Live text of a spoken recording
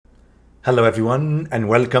Hello everyone and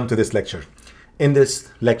welcome to this lecture. In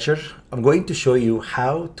this lecture, I'm going to show you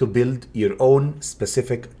how to build your own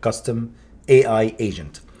specific custom AI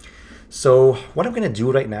agent. So what I'm going to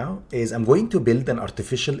do right now is I'm going to build an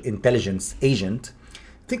artificial intelligence agent.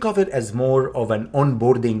 Think of it as more of an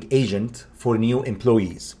onboarding agent for new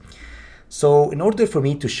employees. So in order for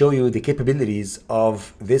me to show you the capabilities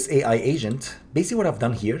of this AI agent, basically what I've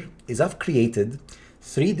done here is I've created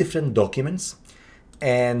 3 different documents.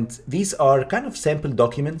 And these are kind of sample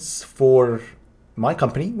documents for my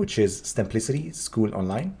company, which is Simplicity School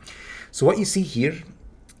Online. So what you see here,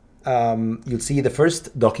 you'll see the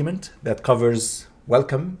first document that covers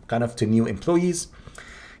welcome kind of to new employees.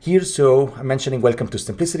 Here, so I'm mentioning welcome to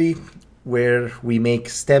Simplicity, where we make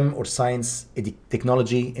STEM or science,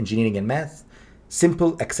 technology, engineering, and math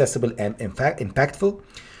simple, accessible, and impactful.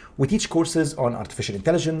 We teach courses on artificial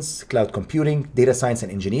intelligence, cloud computing, data science,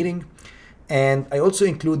 and engineering. And I also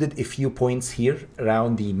included a few points here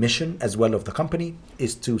around the mission as well of the company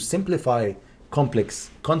is to simplify complex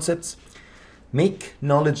concepts, make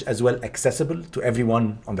knowledge as well accessible to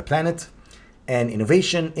everyone on the planet, and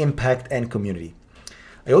innovation, impact, and community.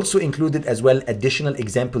 I also included as well additional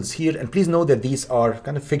examples here. And please know that these are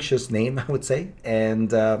kind of fictitious name, I would say.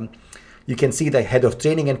 And you can see the head of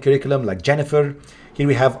training and curriculum like Jennifer. Here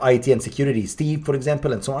we have IT and security, Steve, for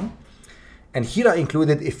example, and so on. And here I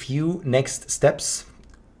included a few next steps.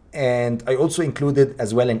 And I also included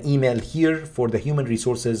as well an email here for the human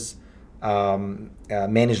resources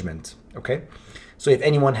management. Okay. So if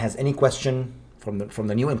anyone has any question from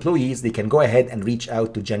the new employees, they can go ahead and reach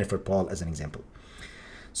out to Jennifer Paul as an example.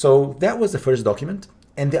 So that was the first document.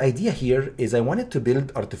 And the idea here is I wanted to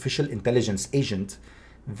build artificial intelligence agent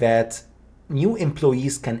that new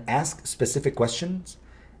employees can ask specific questions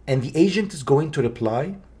and the agent is going to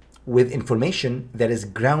reply with information that is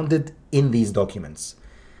grounded in these documents.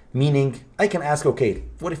 Meaning I can ask, okay,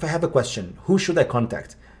 what if I have a question? Who should I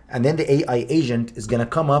contact? And then the AI agent is going to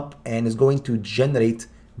come up and is going to generate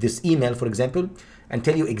this email, for example, and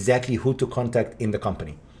tell you exactly who to contact in the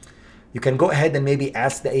company. You can go ahead and maybe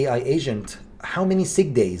ask the AI agent, how many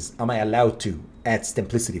sick days am I allowed to at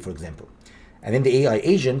Simplicity, for example? And then the AI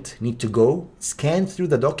agent need to go scan through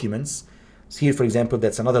the documents. So here, for example,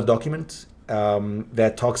 that's another document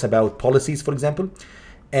that talks about policies, for example.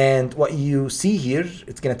 And what you see here,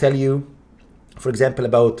 it's going to tell you, for example,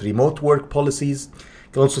 about remote work policies.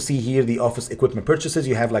 You can also see here the office equipment purchases.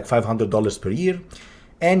 You have like $500 per year.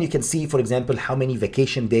 And you can see, for example, how many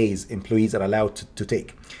vacation days employees are allowed to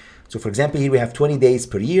take. So for example, here we have 20 days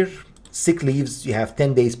per year. Sick leaves, you have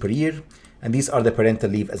 10 days per year. And these are the parental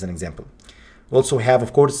leave as an example. We also have,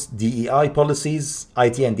 of course, DEI policies,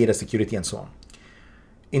 IT and data security, and so on.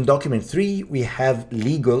 In document 3, we have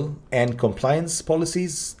legal and compliance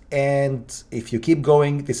policies. And if you keep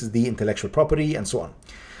going, this is the intellectual property and so on.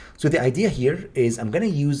 So the idea here is I'm going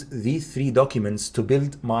to use these 3 documents to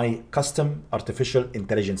build my custom artificial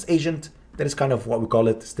intelligence agent. That is kind of what we call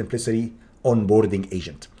it, Simplicity onboarding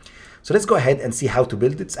agent. So let's go ahead and see how to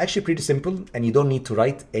build it. It's actually pretty simple and you don't need to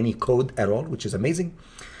write any code at all, which is amazing.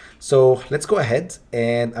 So let's go ahead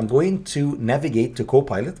and I'm going to navigate to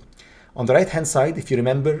Copilot. On the right hand side, if you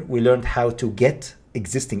remember, we learned how to get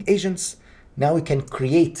existing agents. Now we can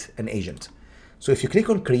create an agent. So if you click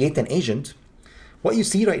on create an agent, what you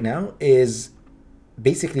see right now is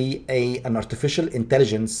basically an artificial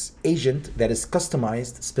intelligence agent that is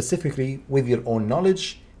customized specifically with your own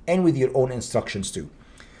knowledge and with your own instructions too.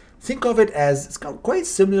 Think of it as it's quite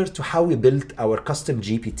similar to how we built our custom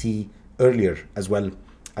GPT earlier as well,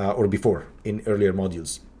 or before in earlier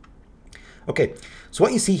modules. Okay, so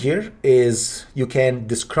what you see here is you can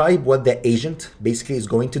describe what the agent basically is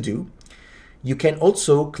going to do. You can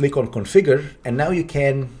also click on configure, and now you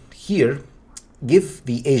can here give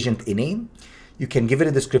the agent a name. You can give it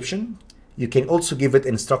a description. You can also give it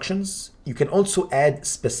instructions. You can also add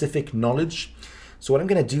specific knowledge. So what I'm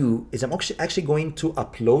going to do is I'm actually going to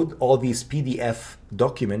upload all these PDF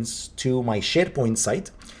documents to my SharePoint site.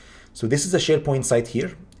 So this is a SharePoint site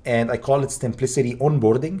here, and I call it Simplicity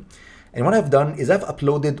Onboarding. And what I've done is I've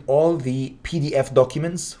uploaded all the PDF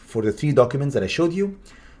documents for the 3 documents that I showed you.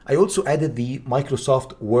 I also added the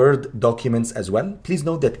Microsoft Word documents as well. Please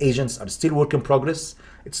note that agents are still work in progress.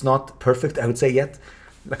 It's not perfect, I would say, yet.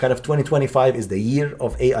 The kind of 2025 is the year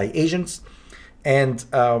of AI agents. And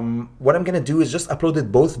what I'm going to do is just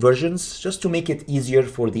uploaded both versions just to make it easier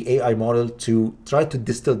for the AI model to try to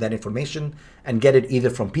distill that information and get it either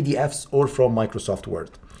from PDFs or from Microsoft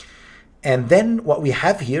Word. And then what we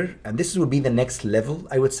have here, and this will be the next level,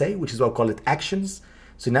 I would say, which is what I'll call it actions.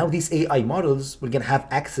 So now these AI models, we're going to have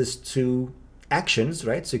access to actions,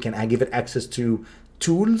 right? So you can give it access to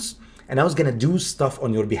tools and now it's going to do stuff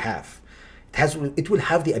on your behalf. It will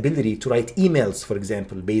have the ability to write emails, for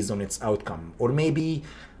example, based on its outcome, or maybe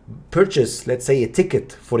purchase, let's say, a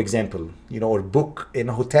ticket, for example, or book in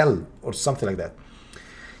a hotel or something like that.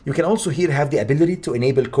 You can also here have the ability to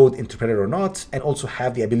enable code interpreter or not, and also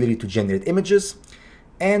have the ability to generate images.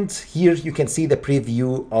 And here you can see the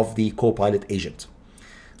preview of the Copilot agent.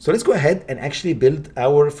 So let's go ahead and actually build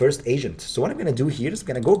our first agent. So what I'm going to do here is I'm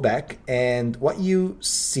going to go back, and what you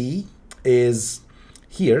see is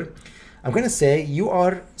here, I'm going to say you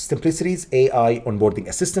are Simplicity's AI onboarding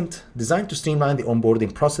assistant designed to streamline the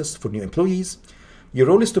onboarding process for new employees. Your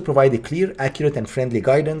role is to provide a clear, accurate, and friendly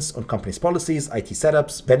guidance on company's policies, IT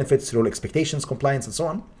setups, benefits, role expectations, compliance, and so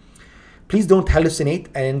on. Please don't hallucinate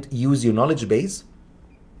and use your knowledge base.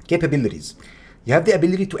 Capabilities. You have the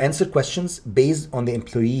ability to answer questions based on the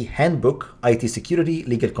employee handbook, IT security,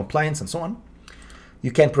 legal compliance, and so on.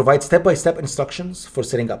 You can provide step-by-step instructions for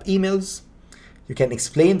setting up emails. You can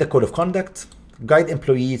explain the code of conduct, guide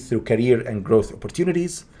employees through career and growth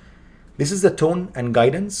opportunities. This is the tone and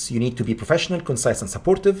guidance. You need to be professional, concise, and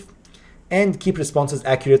supportive, and keep responses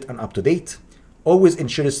accurate and up to date. Always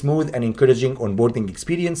ensure a smooth and encouraging onboarding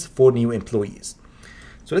experience for new employees.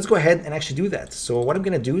 So let's go ahead and actually do that. So what I'm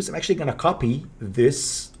going to do is I'm actually going to copy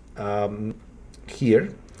this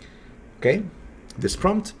here, okay, this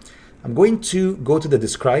prompt. I'm going to go to the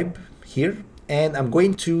describe here, and I'm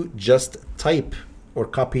going to just type or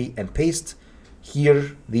copy and paste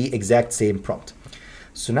here the exact same prompt.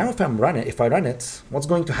 So now if I run it, what's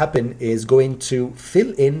going to happen is going to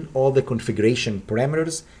fill in all the configuration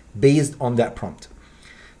parameters based on that prompt.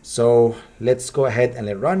 So let's go ahead and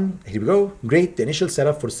let it run. Here we go. Great. The initial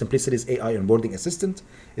setup for Simplicity's AI onboarding assistant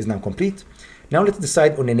is now complete. Now let's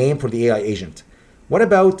decide on a name for the AI agent. What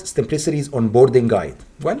about Simplicity's onboarding guide?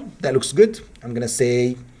 Well, that looks good. I'm going to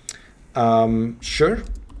say, sure.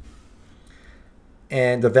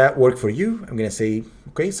 And does that work for you? I'm going to say,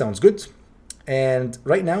 okay, sounds good. And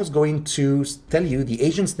right now it's going to tell you the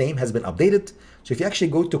agent's name has been updated. So if you actually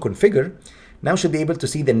go to configure, now you should be able to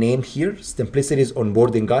see the name here, Simplicity's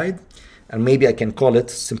onboarding guide. And maybe I can call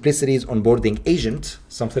it Simplicity's onboarding agent,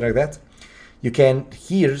 something like that. You can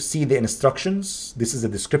here see the instructions. This is the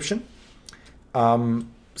description.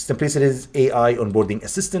 Simplicity's AI onboarding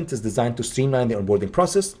assistant is designed to streamline the onboarding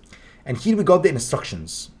process. And here we got the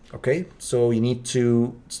instructions. Okay, so you need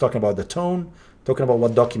to, it's talking about the tone, talking about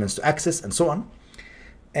what documents to access and so on.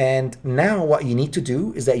 And now what you need to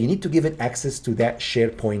do is that you need to give it access to that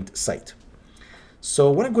SharePoint site.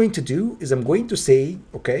 So what I'm going to do is I'm going to say,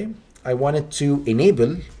 okay, I wanted to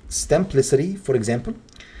enable Simplicity, for example.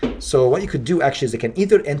 So what you could do actually is you can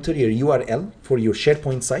either enter your URL for your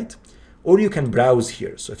SharePoint site, or you can browse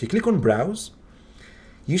here. So if you click on browse,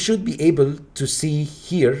 you should be able to see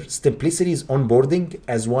here Simplicity's onboarding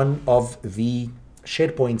as one of the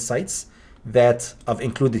SharePoint sites that I've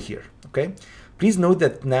included here, okay? Please note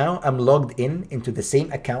that now I'm logged into the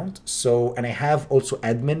same account. So, and I have also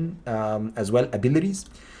admin as well abilities.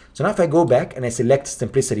 So now if I go back and I select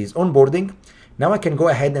Simplicity's onboarding, now I can go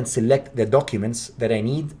ahead and select the documents that I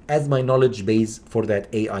need as my knowledge base for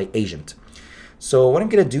that AI agent. So what I'm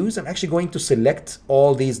gonna do is I'm actually going to select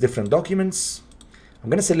all these different documents. I'm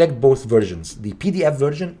going to select both versions, the PDF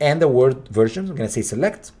version and the Word version. I'm going to say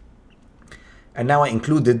select. And now I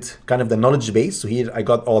included kind of the knowledge base. So here I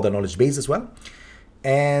got all the knowledge base as well.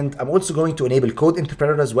 And I'm also going to enable code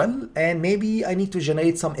interpreter as well. And maybe I need to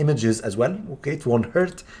generate some images as well. Okay, it won't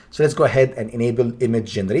hurt. So let's go ahead and enable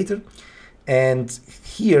image generator. And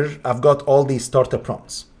here I've got all these starter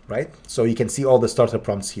prompts, right? So you can see all the starter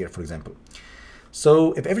prompts here, for example.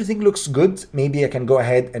 So if everything looks good, maybe I can go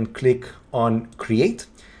ahead and click on create,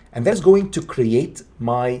 and that's going to create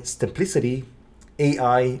my Simplicity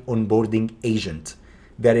AI onboarding agent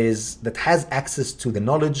that has access to the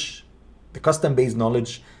knowledge, the custom-based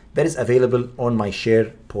knowledge that is available on my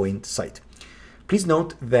SharePoint site. Please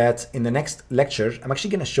note that in the next lecture, I'm actually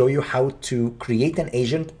going to show you how to create an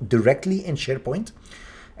agent directly in SharePoint,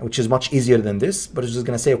 which is much easier than this, but it's just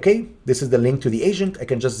going to say, okay, this is the link to the agent. I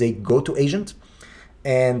can just say go to agent.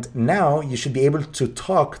 And now you should be able to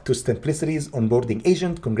talk to Simplicity's onboarding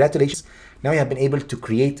agent. Congratulations. Now you have been able to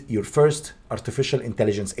create your first artificial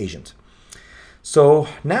intelligence agent. So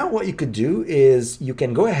now what you could do is you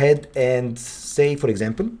can go ahead and say, for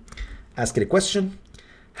example, ask it a question.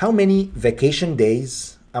 How many vacation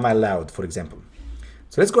days am I allowed, for example?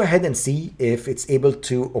 So let's go ahead and see if it's able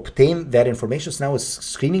to obtain that information. So now it's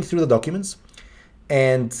screening through the documents,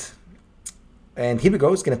 and here we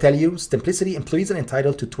go. It's going to tell you Simplicity employees are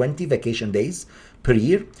entitled to 20 vacation days per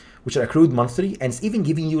year, which are accrued monthly. And it's even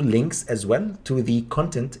giving you links as well to the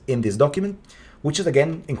content in this document, which is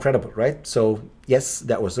again incredible, right? So yes,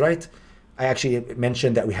 that was right. I actually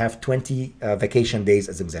mentioned that we have 20 vacation days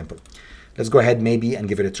as an example. Let's go ahead maybe and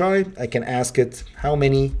give it a try. I can ask it, how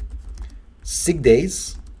many sick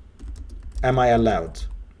days am I allowed?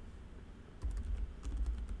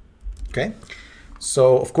 Okay.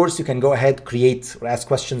 So of course you can go ahead, create or ask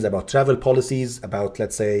questions about travel policies, about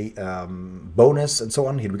let's say bonus and so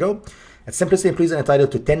on. Here we go. At Simplicity, employees are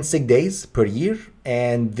entitled to 10 sick days per year.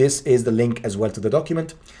 And this is the link as well to the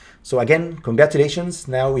document. So again, congratulations.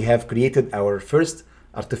 Now we have created our first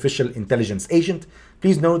artificial intelligence agent.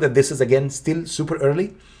 Please know that this is again still super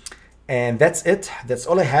early. And that's it. That's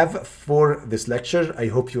all I have for this lecture. I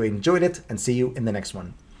hope you enjoyed it and see you in the next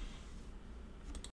one.